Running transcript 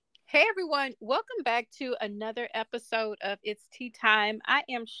Hey everyone, welcome back to another episode of It's Tea Time. I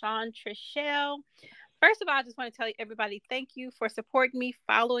am Shon Trachele. First of all, I just want to tell everybody thank you for supporting me,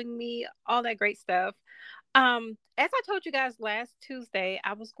 following me, all that great stuff. As I told you guys last Tuesday,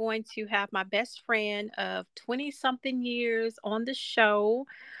 I was going to have my best friend of 20 something years on the show.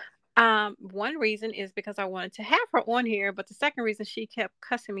 One reason is because I wanted to have her on here, but the second reason she kept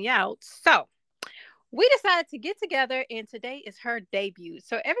cussing me out. So we decided to get together, and today is her debut.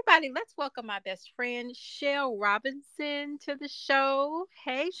 So, everybody, let's welcome my best friend, Shell Robinson, to the show.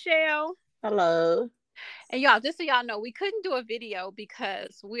 Hey, Shell. Hello. And y'all, just so y'all know, we couldn't do a video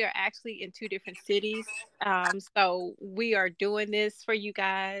because we are actually in two different cities. So we are doing this for you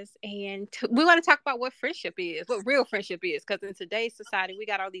guys, and we want to talk about what friendship is, what real friendship is, because in today's society, we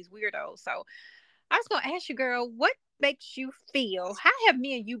got all these weirdos. So I was gonna ask you, girl, what makes you feel? How have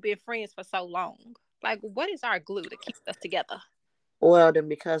me and you been friends for so long? Like, what is our glue to keep us together? Well, then,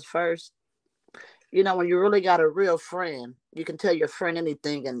 because first, when you really got a real friend, you can tell your friend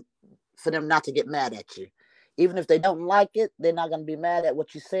anything and for them not to get mad at you. Even if they don't like it, they're not going to be mad at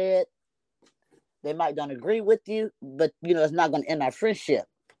what you said. They might don't agree with you, but, it's not going to end our friendship.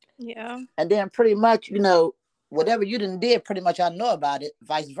 Yeah. And then pretty much, whatever you done did, pretty much I know about it,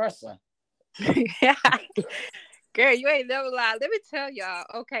 vice versa. Yeah. Girl, you ain't never lied. Let me tell y'all.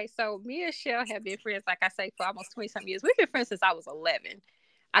 Okay, so me and Shell have been friends, like I say, for almost 20 something years. We've been friends since I was 11.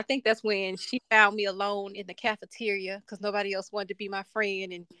 I think that's when she found me alone in the cafeteria because nobody else wanted to be my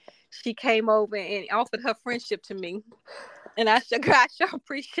friend. And she came over and offered her friendship to me. And I sure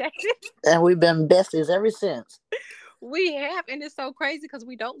appreciate it. And we've been besties ever since. We have, and it's so crazy because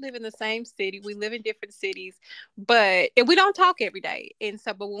we don't live in the same city. We live in different cities, but and we don't talk every day. And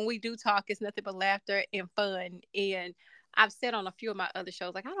so, but when we do talk, it's nothing but laughter and fun. And I've said on a few of my other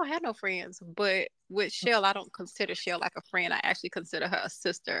shows, like I don't have no friends, but with Shell, I don't consider Shell like a friend. I actually consider her a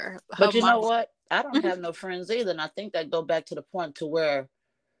sister. Her But you know mom. what? I don't have no friends either. And I think that go back to the point to where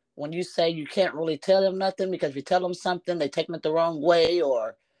when you say you can't really tell them nothing because if you tell them something, they take it the wrong way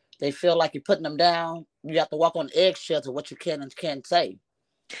or they feel like you're putting them down. You have to walk on eggshells of what you can and can't say.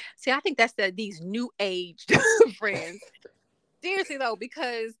 See, I think that's these new age friends. Seriously though,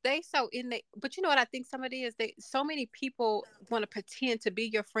 because they so in the but you know what I think some of it is they so many people want to pretend to be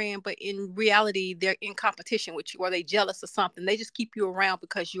your friend, but in reality they're in competition with you or they jealous of something. They just keep you around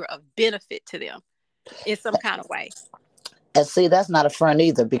because you're of benefit to them in some kind of way. And see, that's not a friend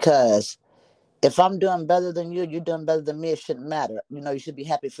either because if I'm doing better than you, you're doing better than me, it shouldn't matter. You should be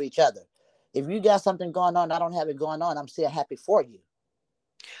happy for each other. If you got something going on, I don't have it going on, I'm still happy for you.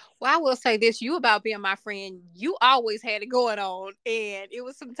 Well, I will say this, you about being my friend, you always had it going on. And it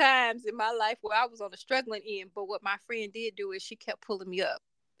was some times in my life where I was on the struggling end. But what my friend did do is she kept pulling me up.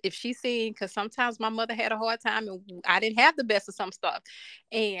 If she seen, because sometimes my mother had a hard time and I didn't have the best of some stuff.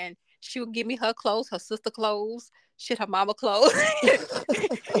 And she would give me her clothes, her sister clothes, shit, her mama clothes.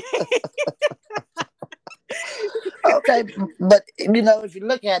 Okay, but if you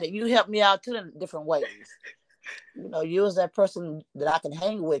look at it, you help me out too in different ways. You as that person that I can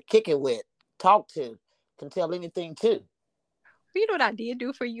hang with, kick it with, talk to, can tell anything to. You know what I did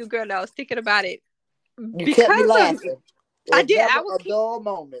do for you, girl? And I was thinking about it You kept me because of laughing. It I was did. never a dull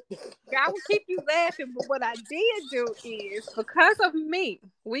moment. I will keep you laughing, but what I did do is because of me,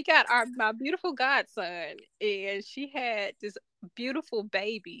 we got our my beautiful godson, and she had this beautiful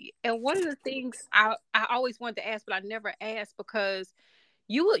baby. And one of the things I always wanted to ask, but I never asked because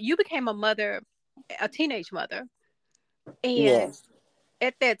you became a mother, a teenage mother, and Yes.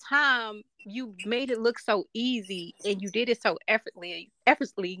 at that time you made it look so easy and you did it so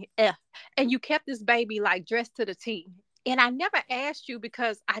effortlessly, and you kept this baby like dressed to the T. And I never asked you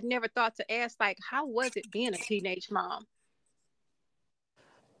because I never thought to ask, like, how was it being a teenage mom?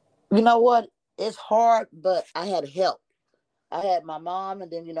 You know what? It's hard, but I had help. I had my mom,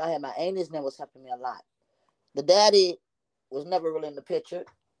 and then I had my aunties, and that was helping me a lot. The daddy was never really in the picture.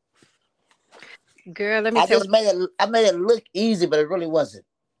 Girl, let me I tell just made it look easy, but it really wasn't.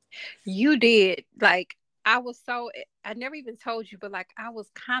 you, did. Like, I was so, I never even told you, but like, I was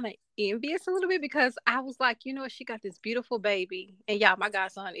kind of envious a little bit because I was like, she got this beautiful baby. And y'all, my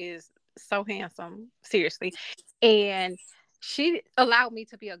godson is so handsome, seriously. And she allowed me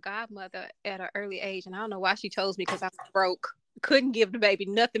to be a godmother at an early age. And I don't know why she chose me because I was broke. Couldn't give the baby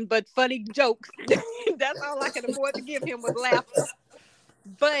nothing but funny jokes. That's all I could afford to give him was laughter.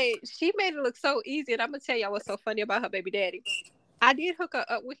 But she made it look so easy. And I'm going to tell y'all what's so funny about her baby daddy. I did hook her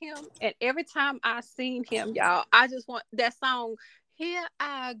up with him, and every time I seen him, y'all, I just want that song. Here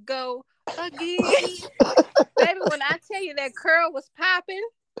I go again, baby. When I tell you that curl was popping,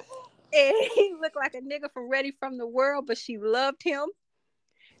 and he looked like a nigga from Ready from the World, but she loved him.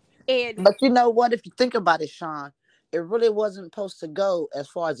 And But you know what? If you think about it, Sean, it really wasn't supposed to go as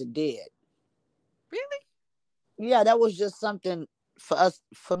far as it did. really, Yeah, that was just something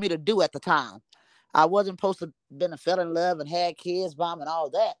for me to do at the time. I wasn't supposed to been a fell in love and had kids, bomb and all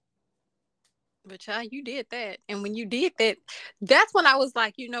that. but child, you did that. And when you did that, that's when I was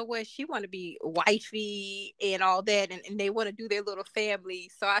like, you know what? She want to be wifey and all that, and they want to do their little family.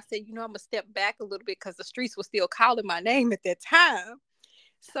 So I said, you know, I'm gonna step back a little bit because the streets were still calling my name at that time.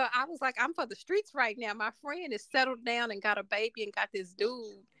 So I was like, I'm for the streets right now. My friend is settled down and got a baby and got this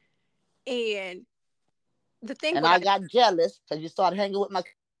dude. And the thing And what I I got jealous because you started hanging with my.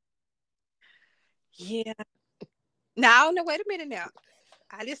 yeah. Now I don't know. Wait a minute now.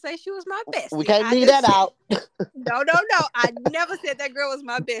 I didn't say she was my We bestie. can't I leave just that out. no, no, no. I never said that girl was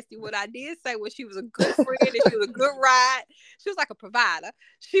my bestie. What I did say was she was a good friend and she was a good ride. She was like a provider.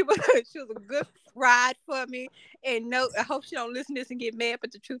 She was she was a good ride for me. And no, I hope she don't listen to this and get mad.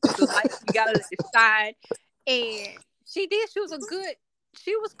 But the truth is, the light you gotta let it shine. And she did. She was a good.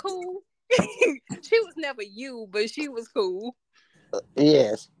 She was cool. She was never you, but she was cool.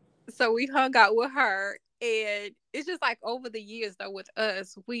 Yes. So we hung out with her, and it's just like over the years though with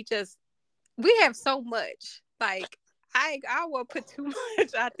us, we have so much. Like I won't put too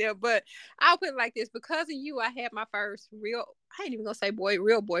much out there, but I'll put it like this: because of you, I had my first real. I ain't even gonna say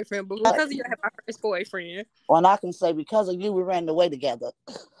real boyfriend, but because of you, I had my first boyfriend. When I can say because of you, we ran away together.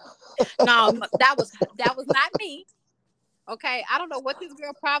 No, no, that was not me. Okay, I don't know what this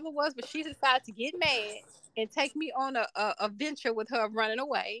girl problem was, but she decided to get mad and take me on a venture with her running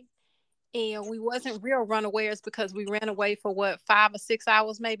away. And we wasn't real runaways because we ran away for what 5 or 6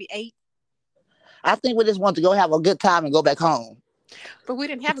 hours, maybe 8. I think we just want to go have a good time and go back home. But we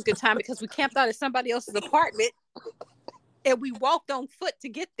didn't have a good time because we camped out at somebody else's apartment and we walked on foot to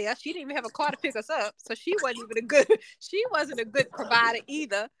get there. She didn't even have a car to pick us up, so she wasn't even a good. She wasn't a good provider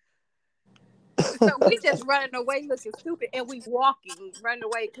either. So we just running away looking stupid, and we walking running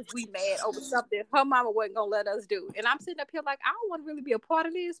away because we mad over something her mama wasn't gonna let us do. And I'm sitting up here like I don't want to really be a part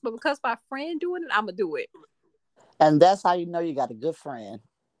of this, but because my friend doing it, I'm gonna do it. And that's how you know you got a good friend.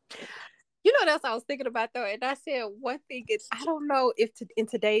 You know, that's what I was thinking about though. And I said, one thing is, I don't know if in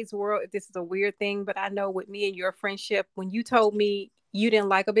today's world, if this is a weird thing, but I know with me and your friendship, when you told me you didn't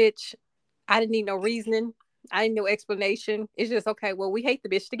like a bitch, I didn't need no reasoning. I didn't know explanation. It's just, okay, well, we hate the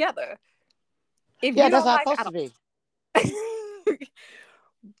bitch together. If Yeah, you that's don't how it's like, supposed I to be. don't.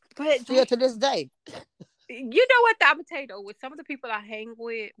 But Still to this day. you know what? I'm gonna tell you though, with some of the people I hang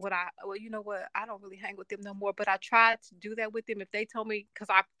with, well, you know what? I don't really hang with them no more. But I try to do that with them if they tell me, because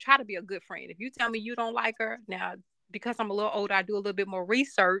I try to be a good friend. If you tell me you don't like her now, because I'm a little older, I do a little bit more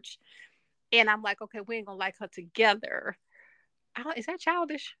research, and I'm like, okay, we ain't gonna like her together. Is that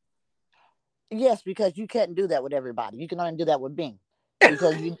childish? Yes, because you can't do that with everybody. You can only do that with me.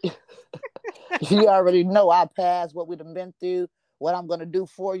 Because you you already know our past, what we've been through, what I'm gonna do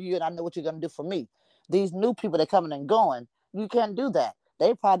for you, and I know what you're gonna do for me. These new people that coming and going, you can't do that.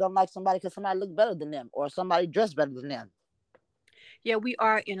 They probably don't like somebody because somebody look better than them or somebody dressed better than them. Yeah, we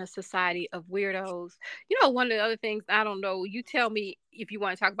are in a society of weirdos. You know, one of the other things, I don't know, you tell me if you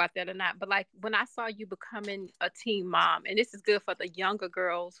want to talk about that or not, but like when I saw you becoming a teen mom, and this is good for the younger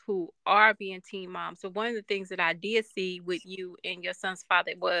girls who are being teen moms. So one of the things that I did see with you and your son's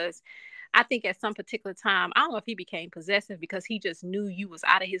father was, I think at some particular time, I don't know if he became possessive because he just knew you was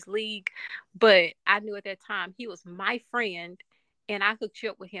out of his league, but I knew at that time he was my friend, and I hooked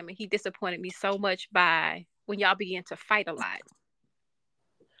you up with him, and he disappointed me so much by when y'all began to fight a lot.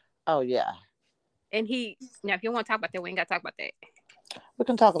 Oh yeah, And he, now if you want to talk about that, we ain't got to talk about that. we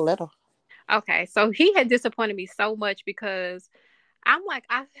can talk a little. Okay, so he had disappointed me so much because I'm like,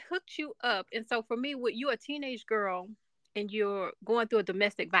 I hooked you up, and so for me, with you a teenage girl and you're going through a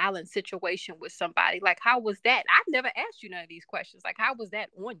domestic violence situation with somebody, like how was that? I've never asked you none of these questions. Like how was that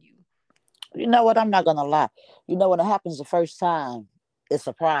on you? You know what? I'm not gonna lie. You know when it happens the first time, it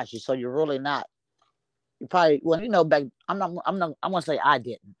surprised you. So you're really not. You probably well, you know, back. I'm not. I'm not. I'm gonna say I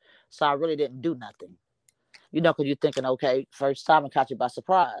didn't. So I really didn't do nothing. You know, because you're thinking, okay, first time it caught you by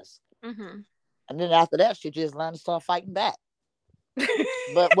surprise, Hmm. and then after that, you just learn to start fighting back.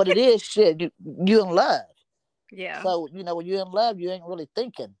 But what it is, shit, you in love. Yeah. So you know when you're in love, you ain't really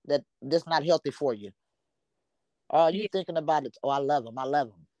thinking that this not healthy for you. Or you Yeah. thinking about it? Oh, I love him. I love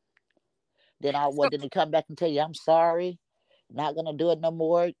him. Then I So, what? Then he come back and tell you, I'm sorry, not gonna do it no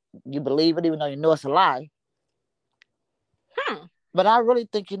more. You believe it, even though you know it's a lie. hmm, But I really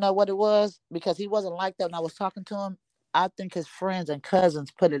think you know what it was because he wasn't like that when I was talking to him. I think his friends and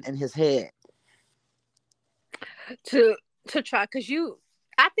cousins put it in his head. to to try, because you,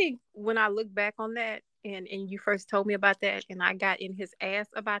 I think when I look back on that, and you first told me about that, and I got in his ass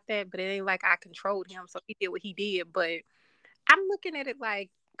about that, but it ain't like I controlled him, so he did what he did. But I'm looking at it like,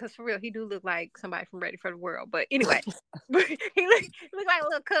 because for real, he do look like somebody from Ready for the World. But anyway, he look like a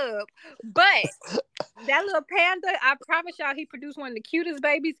little cub. But that little panda, I promise y'all, he produced one of the cutest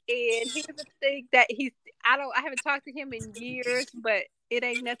babies. And here's the thing that I haven't talked to him in years, but it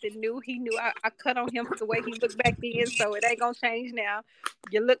ain't nothing new. He knew I cut on him for the way he looked back then, so it ain't gonna change now.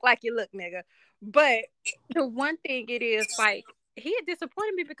 You look like you look, nigga. But the one thing it is like he had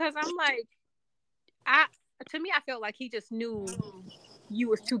disappointed me because I'm like, I to me I felt like he just knew you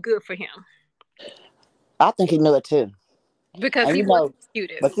was too good for him I think he knew it too. because And he you was know, the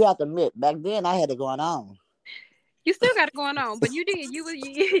but cutest. you have to admit, back then I had it going on. You still got it going on, but you did.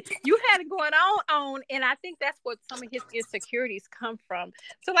 You had it going on, and I think that's what some of his insecurities come from.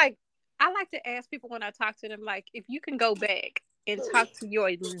 So, like, I like to ask people when I talk to them, like, if you can go back and talk to your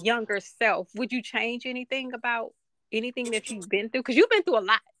younger self, would you change anything about anything that you've been through? Because you've been through a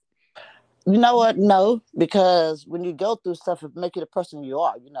lot. You know what? No, because when you go through stuff, it make you the person you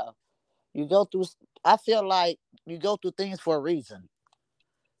are. You go through. I feel like you go through things for a reason.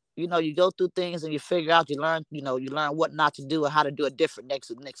 You go through things and you figure out. You learn. You learn what not to do and how to do it different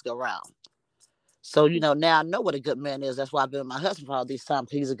next go round. So now I know what a good man is. That's why I've been with my husband for all these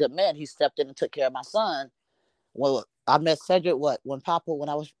times. He's a good man. He stepped in and took care of my son. Well, I met Cedric when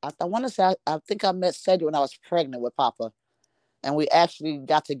I was I want to say I think I met Cedric when I was pregnant with Papa, and we actually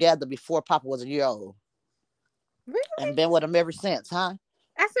got together before Papa was a year old, Really? and been with him ever since, huh?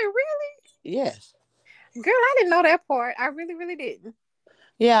 I said, really? Yes. Girl, I didn't know that part. I really, really didn't.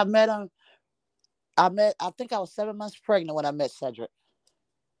 Yeah, I met him. I think I was 7 months pregnant when I met Cedric.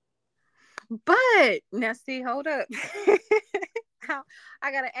 But now, see, hold up. How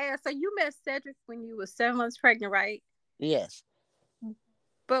I gotta ask. So you met Cedric when you were 7 months pregnant, right? Yes.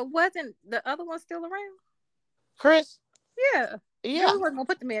 But wasn't the other one still around? Chris? Yeah. Girl, Yeah. we wasn't gonna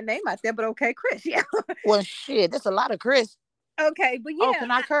put the man name out there, but okay, Chris. Yeah. Well, shit, that's a lot of Chris. Okay, but Oh, yeah, can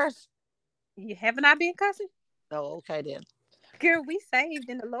I curse? you haven't I been cussing? Oh, okay then. Girl, we saved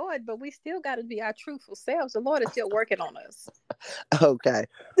in the Lord, but we still got to be our truthful selves. The Lord is still working on us. Okay.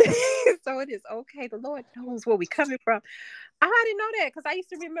 So it is okay. The Lord knows where we coming from. I didn't know that because I used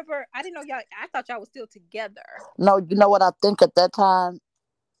to remember. I didn't know y'all. I thought y'all was still together. No, you know what I think at that time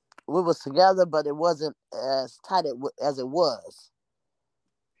we was together, but it wasn't as tight as it was.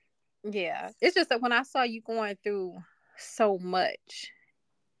 Yeah, it's just that when I saw you going through so much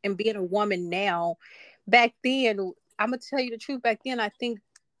and being a woman now, back then, I'm gonna tell you the truth. Back then, I think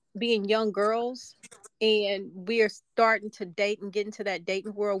being young girls and we're starting to date and get into that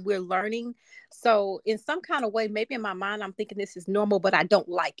dating world, we're learning. So, in some kind of way, maybe in my mind, I'm thinking this is normal, but I don't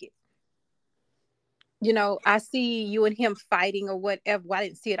like it. I see you and him fighting or whatever. Well, I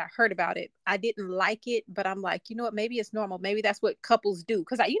didn't see it. I heard about it. I didn't like it, but I'm like, you know what? Maybe it's normal. Maybe that's what couples do.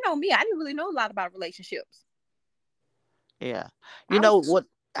 Because you know me, I didn't really know a lot about relationships. Yeah. You I was, know what?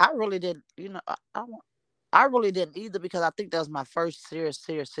 I really didn't. I really didn't either because I think that was my first serious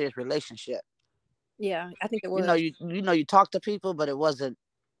relationship. yeah, I think it You know, was. you talk to people, but it wasn't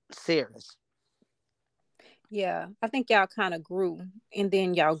serious. Yeah, I think y'all kind of grew, and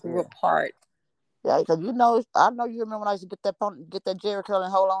then y'all grew Yeah. apart. Yeah, because I know you remember when I used to get that Jerry curl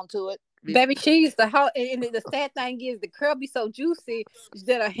and hold on to it. Baby, she used to hold, and the sad thing is, the curl be so juicy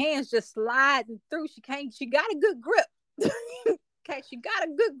that her hands just sliding through. She can't. She got a good grip. Okay, she got a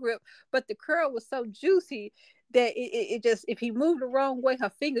good grip, but the curl was so juicy that it just, if he moved the wrong way, her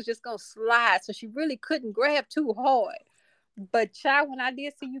fingers just gonna slide. So she really couldn't grab too hard. But child, when I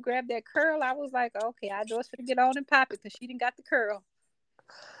did see you grab that curl, I was like, okay, I know it's gonna get on and pop it because she didn't got the curl.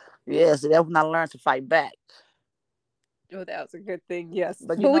 Yeah, so that's when I learned to fight back. Oh, that was a good thing. Yes,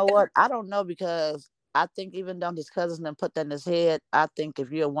 But you but know what? I don't know because I think even though his cousins done put that in his head, I think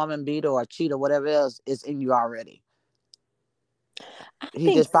if you're a woman beater or a cheater or whatever else, it's in you already. I He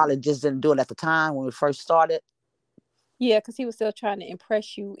think, just probably just didn't do it at the time when we first started. yeah, because he was still trying to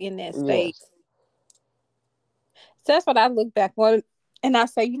impress you in that state. Yes. So that's what I look back on. And I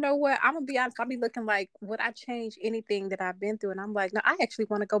say, you know what? I'm gonna be honest. I'll be looking like, would I change anything that I've been through? And I'm like, no, I actually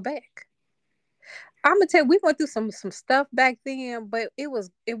want to go back. I'm gonna tell you, we went through some stuff back then, but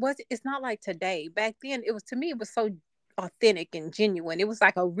it's not like today. Back then, it was, to me, it was so authentic and genuine. It was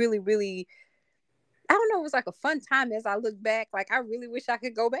like a really, really, I don't know, it was like a fun time as I look back. Like I really wish I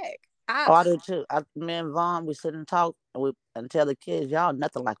could go back. Oh, I do too. Me and Vaughn, we sit and talk and tell the kids, y'all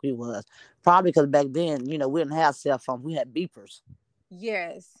nothing like we was. Probably because back then, we didn't have cell phones. We had beepers.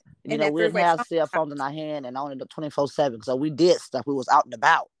 Yes, and that We didn't three-way have phone. cell phones in our hand and only the 24/7. So we did stuff. We was out and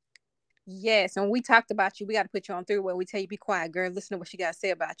about. Yes, and we talked about you. We got to put you on through where we tell you be quiet, girl. Listen to what she got to say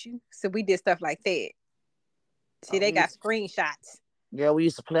about you. So we did stuff like that. See, they We got used, screenshots. girl, we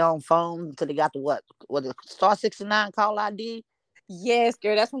used to play on phone until they got the what? Was it Star 69 call ID? Yes,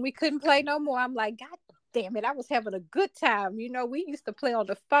 girl, that's when we couldn't play no more. I'm like, God damn it, I was having a good time. We used to play on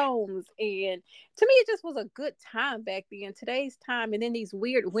the phones, and to me, it just was a good time back then. Today's time, and then these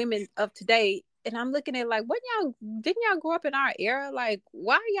weird women of today, and I'm looking at like, what y'all didn't y'all grow up in our era? Like,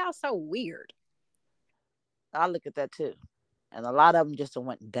 why are y'all so weird? I look at that too. And a lot of them just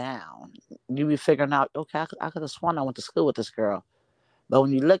went down. You be figuring out, okay, I could have sworn I went to school with this girl. But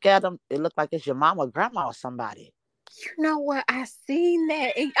when you look at them, it look like it's your mama or grandma or somebody. You know what? I seen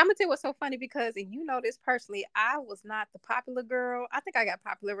that. And I'm gonna tell you what's so funny because, and you know this personally, I was not the popular girl. I think I got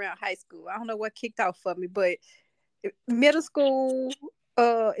popular around high school. I don't know what kicked off for me, but middle school,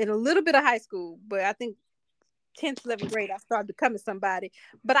 and a little bit of high school. But I think 10th, 11th grade, I started becoming somebody.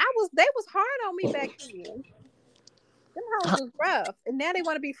 But they was hard on me back then. Them hoes was rough, and now they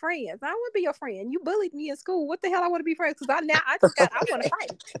want to be friends. I don't want to be your friend. You bullied me in school. What the hell? I want to be friends because I want to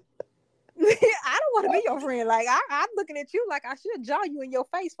fight. I don't want to be your friend. Like I'm looking at you like I should jaw you in your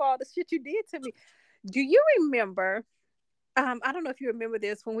face for all the shit you did to me. Do you remember? I don't know if you remember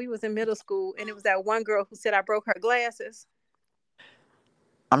this when we was in middle school, and it was that one girl who said I broke her glasses.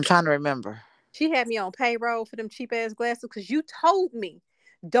 I'm trying to remember. She had me on payroll for them cheap ass glasses because you told me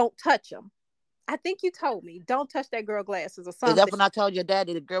don't touch them. I think you told me don't touch that girl glasses or Is that something. when I told your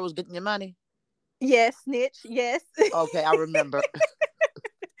daddy the girl was getting your money? Yes, snitch. Yes. Okay, I remember.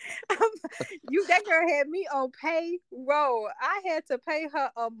 That girl had me on payroll. I had to pay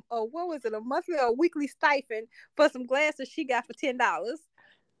her a what was it, a monthly or a weekly stipend for some glasses she got for $10.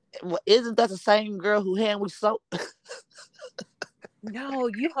 Isn't that the same girl who hand we soap? No,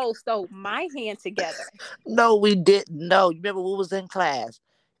 you whole stole my hand together. No, we didn't. No, you remember we was in class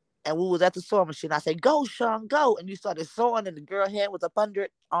and we was at the sewing machine. I said, "Go, Sean, go!" And you started sewing, and the girl hand was up under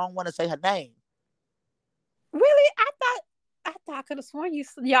it. I don't want to say her name. Really? I thought I could have sworn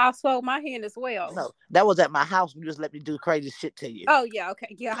y'all stole my hand as well. No, that was at my house. You just let me do crazy shit to you. Oh yeah,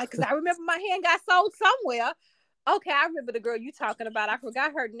 okay, yeah, because I remember my hand got sold somewhere. Okay, I remember the girl you talking about. I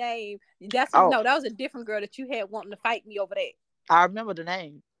forgot her name. Oh, No, that was a different girl that you had wanting to fight me over that. I remember the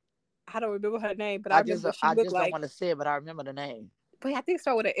name. I don't remember her name, but I I remember just, what she I looked just don't like. want to say it, but I remember the name. But I think it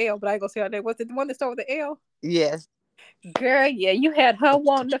started with an L, but I ain't gonna say her name. Was it the one that started with an L? Yes. Girl, yeah, you had her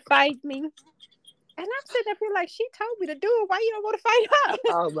wanting to fight me. And I'm sitting up here like, she told me to do it. Why you don't want to fight her?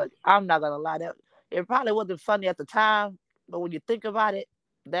 Oh, but I'm not gonna lie. That it probably wasn't funny at the time, but when you think about it,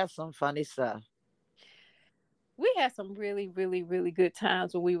 that's some funny stuff. We had some really, really, really good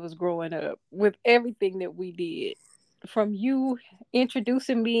times when we was growing up with everything that we did. From you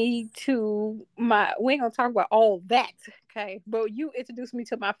introducing me to we ain't gonna talk about all that, okay? But you introduced me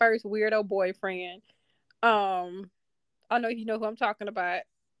to my first weirdo boyfriend. Um, I know you know who I'm talking about.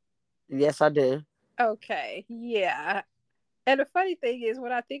 Yes, I do. Okay, yeah. And the funny thing is,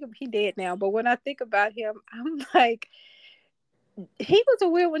 when I think of he dead now, but when I think about him, I'm like, he was a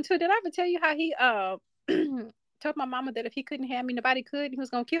weird one too. Did I ever tell you how he told my mama that if he couldn't have me, nobody could, he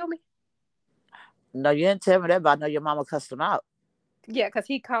was gonna kill me? No, you didn't tell me that, but I know your mama cussed him out. Yeah, because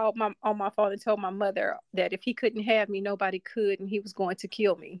he called on my phone and told my mother that if he couldn't have me, nobody could, and he was going to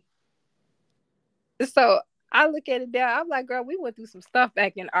kill me. So I look at it now, I'm like, girl, we went through some stuff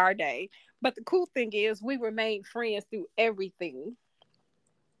back in our day. But the cool thing is, we remained friends through everything.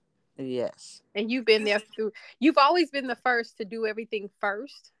 Yes. And you've always been the first to do everything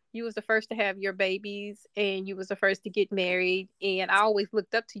first. You was the first to have your babies, and you was the first to get married, and I always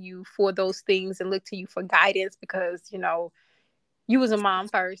looked up to you for those things and looked to you for guidance because you was a mom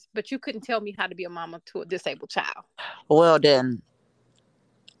first, but you couldn't tell me how to be a mama to a disabled child. Well, then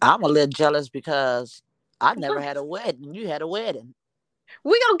I'm a little jealous because I never had a wedding. You had a wedding,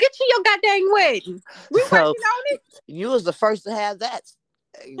 We gonna get you your goddamn wedding. We so working on it. you was the first to have that.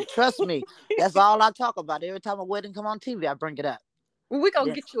 Trust me, that's all I talk about. Every time a wedding come on TV, I bring it up. We gonna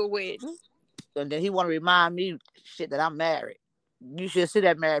Then, get you a wedding. and then he want to remind me shit that I'm married. You should see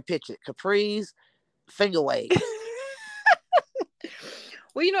that married picture. Capris, finger waves.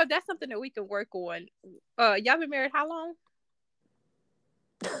 Well, that's something that we can work on. Y'all been married how long?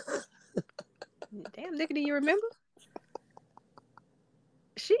 Damn, nigga, do you remember?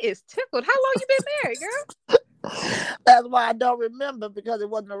 She is tickled. How long you been married, girl? That's why I don't remember because it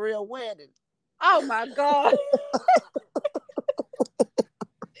wasn't a real wedding. Oh my god.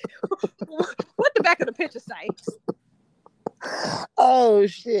 What the back of the picture say? Oh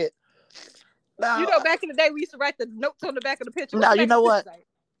shit! Now, Back in the day we used to write the notes on the back of the picture. What now the you back of know the picture what? say?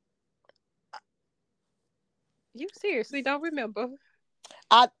 You seriously don't remember?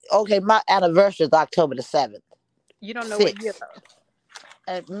 My anniversary is October the 7th. You don't know what year 6th. though.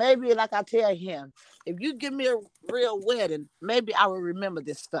 And maybe like I tell him, If you give me a real wedding, maybe I will remember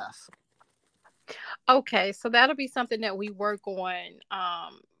this stuff. Okay, so that'll be something that we work on.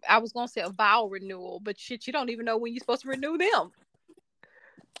 I was gonna say a vow renewal, but shit, you don't even know when you're supposed to renew them.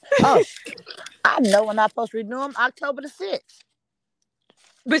 Oh, I know when I'm supposed to renew them, October the 6th.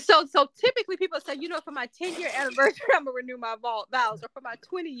 But so typically people say, for my 10-year anniversary, I'm gonna renew my vows, or for my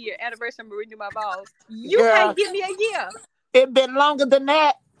 20-year anniversary, I'm gonna renew my vows. You Girl, can't give me a year. it been longer than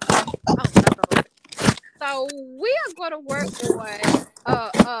that. Oh no. So we are gonna work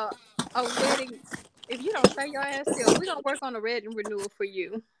on a wedding. If you don't say your ass still, we're gonna work on a wedding renewal for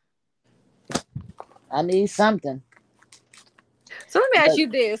you. I need something. So let me ask But you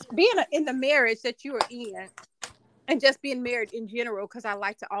this: being in the marriage that you are in, and just being married in general, because I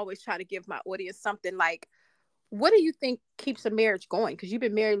like to always try to give my audience something like, what do you think keeps a marriage going? Because you've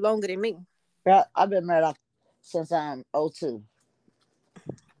been married longer than me. girl, I've been married since I'm 02.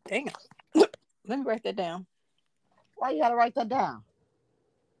 Damn. Let me write that down Why you gotta write that down?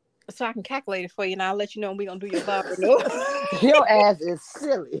 so I can calculate it for you, and I'll let you know when we're gonna do your vow renewal. Your ass is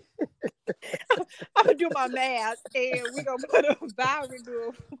silly. I'm gonna do my math, and we're gonna put a vow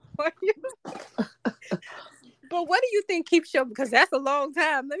renewal for you. But what do you think keeps your? Because that's a long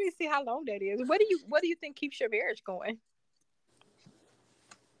time. Let me see how long that is. What do you think keeps your marriage going?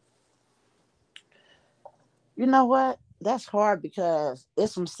 You know what? That's hard because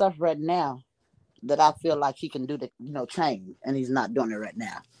it's some stuff right now that I feel like he can do to, change, and he's not doing it right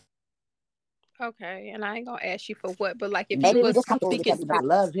now. Okay, and I ain't gonna ask you for what, but like if you Maybe we was just comfortable speaking because I to,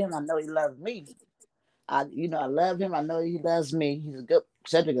 love him. I know he loves me. I love him. I know he loves me. He's a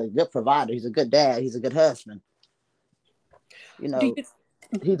good provider. He's a good dad. He's a good husband. You do know, you?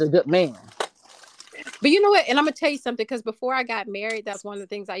 he's a good man. But you know what? And I'm gonna tell you something because before I got married, that's one of the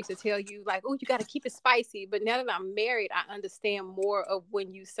things I used to tell you, like, oh, you got to keep it spicy. But now that I'm married, I understand more of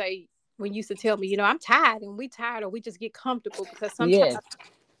when you used to tell me, I'm tired and we tired or we just get comfortable because sometimes Yes,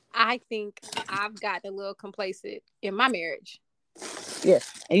 I think I've gotten a little complacent in my marriage.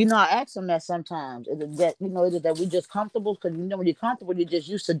 yes. And I ask him that sometimes. Is it that we just comfortable? Because when you're comfortable, you're just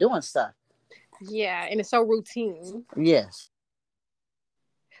used to doing stuff. Yeah, and it's so routine. Yes.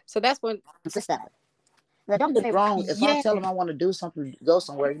 So that's when, Consistent. Now, don't get me wrong. If I yeah. tell him I want to do something, go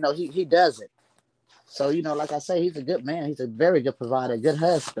somewhere, he does it. So, like I say, he's a good man. He's a very good provider, good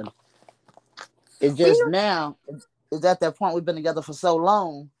husband. It Well, just now is at that point we've been together for so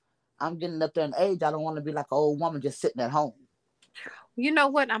long. I'm getting up there in age. I don't want to be like an old woman just sitting at home. you know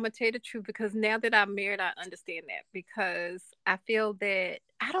what? I'm gonna tell you the truth because now that I'm married, I understand that because I feel that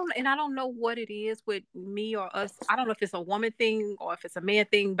I don't know what it is with me or us. I don't know if it's a woman thing or if it's a man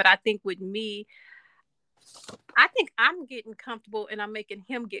thing, but I think with me, I think I'm getting comfortable and I'm making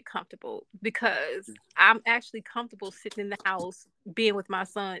him get comfortable because I'm actually comfortable sitting in the house, being with my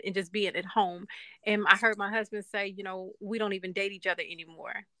son and just being at home. And I heard my husband say, we don't even date each other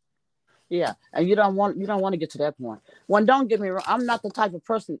anymore. Yeah, and you don't want to get to that point. One, don't get me wrong. I'm not the type of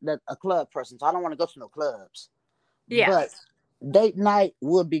person that a club person, so I don't want to go to no clubs. Yeah. But date night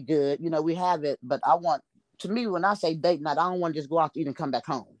would be good. We have it, but to me, when I say date night, I don't want to just go out to eat and come back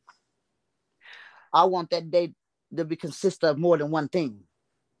home. I want that date to be consist of more than one thing.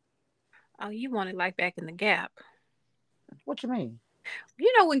 Oh, you want it like back in the gap. What you mean?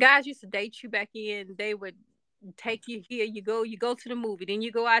 When guys used to date you back in, they would take you here, you go to the movie, then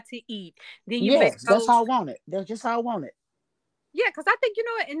you go out to eat, then you make Yes, that's those. how I want it. That's just how I want it. Yeah, because I think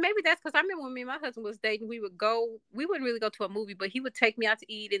what, and maybe that's because I remember when me and my husband was dating, we wouldn't really go to a movie, but he would take me out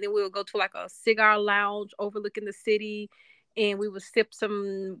to eat, and then we would go to like a cigar lounge overlooking the city, and we would sip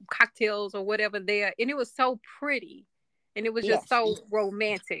some cocktails or whatever there, and it was so pretty, and it was just Yes. so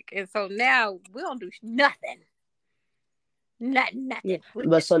romantic, and so now we don't do nothing, nothing, Yeah, nothing. We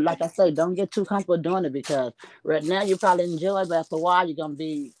but just so like I say, don't get too comfortable doing it because right now you probably enjoy it, but after a while you're gonna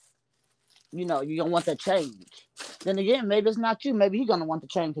be, you're gonna want that change. Then again, maybe it's not you. Maybe he's gonna want to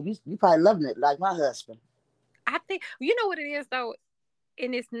change because you probably loving it like my husband. I think you know what it is though,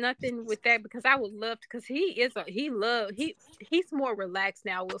 and it's nothing with that because I would love to because he's more relaxed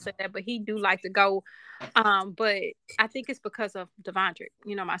now. We'll say that, but he do like to go. But I think it's because of Devondrick,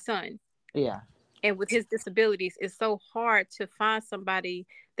 my son, Yeah. and with his disabilities, it's so hard to find somebody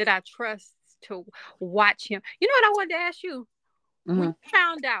that I trust to watch him. You know what I wanted to ask you when Hmm. you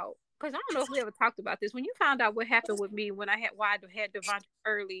found out because I don't know if we ever talked about this when you found out what happened with me when why I had Devondrick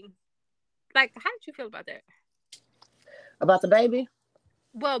early. Like, how did you feel about that? About the baby,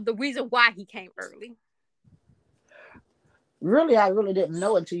 Well, the reason why he came early. really, I really didn't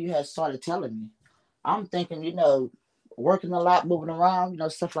know until you had started telling me. I'm thinking, working a lot, moving around,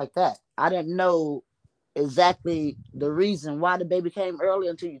 stuff like that. I didn't know exactly the reason why the baby came early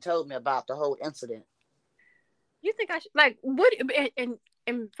until you told me about the whole incident. You think I should like what?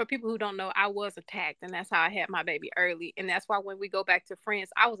 And for people who don't know, I was attacked, and that's how I had my baby early, and that's why when we go back to friends,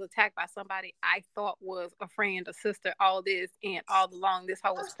 I was attacked by somebody I thought was a friend, a sister, all this, and all along this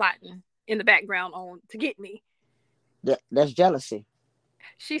hoe was plotting in the background on to get me. That's jealousy.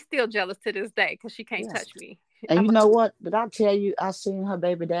 She's still jealous to this day because she can't Yeah. touch me. And I'm you know what? Did I tell you I seen her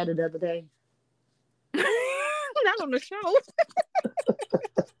baby daddy the other day? not on the show.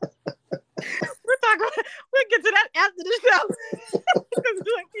 We're talking. We'll get to that after the show. Because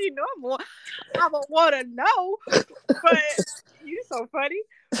like you know, I don't want to know, but you so funny.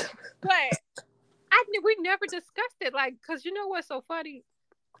 But we never discussed it, like, because you know what's so funny?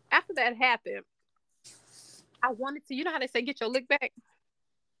 After that happened, I wanted to. You know how they say, get your lick back.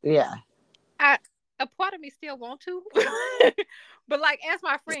 Yeah. I A part of me still want to, but like, as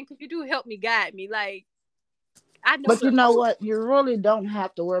my friend, because you do help me guide me. Like, I know But you the know oh what? You really don't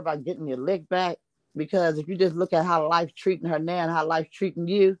have to worry about getting your lick back, because if you just look at how life's treating her now and how life's treating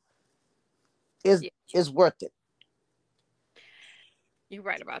you, is yeah, is worth it. you're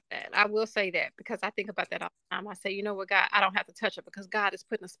right about that. I will say that because I think about that all the time. I say, you know what, God, I don't have to touch her because God is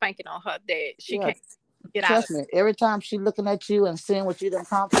putting a spanking on her that she Yeah. can't get out of. Trust me. Every time she looking at you and seeing what you done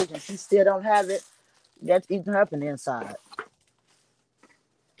accomplished and she still don't have it, that's eating her up in the inside.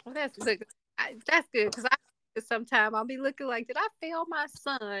 Well, that's look, that's good because I sometimes I'll be looking like, did I fail my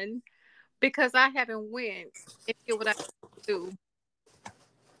son because I haven't went and did what I do,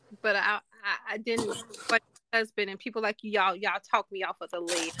 but I didn't. But my husband and people like you, y'all talk me off of the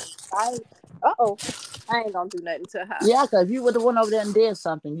ledge. I I ain't gonna do nothing to her. Yeah, because if you would have went over there and did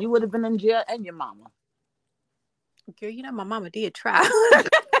something, you would have been in jail and your mama. Girl, you know my mama did try.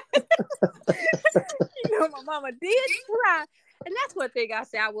 You know my mama did try. And that's one thing I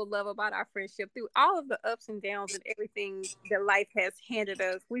say I will love about our friendship. Through all of the ups and downs and everything that life has handed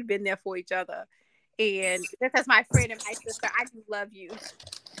us, we've been there for each other. And just as my friend and my sister, I do love you.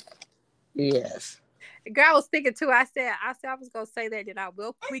 Yes. The girl I was thinking too. I said I was gonna say that, and I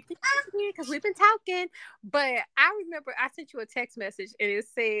will we can because we've been talking. But I remember I sent you a text message and it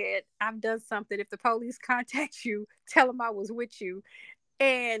said, I've done something. If the police contact you, tell them I was with you.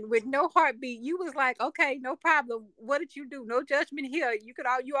 And with no heartbeat, you was like, okay, no problem. What did you do? No judgment here.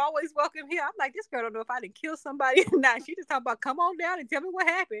 You always welcome here. I'm like, this girl don't know if I didn't kill somebody or not. She just talking about come on down and tell me what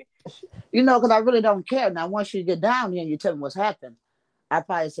happened. You know, because I really don't care. Now, once you get down here and you tell me what's happened, I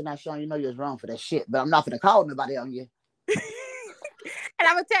probably say, now, Sean, you know you was wrong for that shit, but I'm not going to call nobody on you. And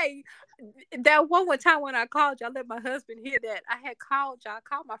I'm gonna tell you that one time when I called you, I let my husband hear that I had called you. I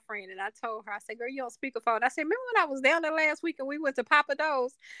called my friend and I told her, I said, girl, you on speakerphone. I said, remember when I was down there last week and we went to Papa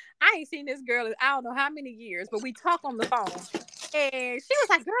Do's? I ain't seen this girl in I don't know how many years, but we talk on the phone. And she was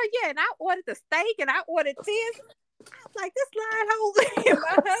like, girl, yeah, and I ordered the steak and I ordered this. I was like, this line hold. And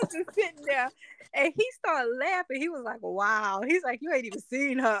my husband sitting there and he started laughing. He was like, wow. He's like, you ain't even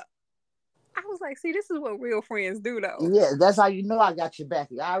seen her. I was like, see, this is what real friends do though. Yeah, that's how you know I got your back.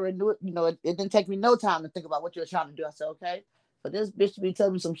 I already knew it. You know, it didn't take me no time to think about what you were trying to do. I said, okay, for this bitch to be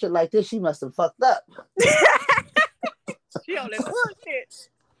telling me some shit like this, she must have fucked up. She on that bullshit.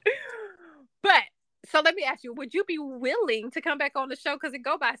 But so let me ask you, would you be willing to come back on the show? Because it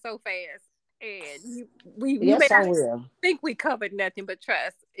go by so fast. And you may Yes, I not will. think we covered nothing, but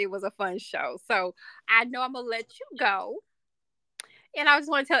trust, it was a fun show. So I know I'm gonna let you go. And I just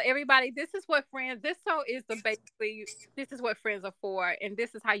want to tell everybody, this is what friends. This show is the basically. This is what friends are for, and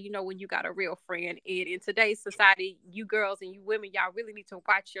this is how you know when you got a real friend. And in today's society, you girls and you women, y'all really need to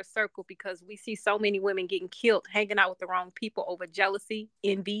watch your circle because we see so many women getting killed, hanging out with the wrong people over jealousy,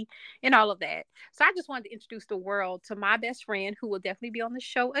 envy, and all of that. So I just wanted to introduce the world to my best friend, who will definitely be on the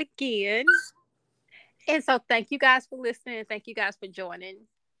show again. And so, thank you guys for listening. Thank you guys for joining.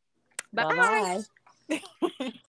 Bye Bye bye. bye.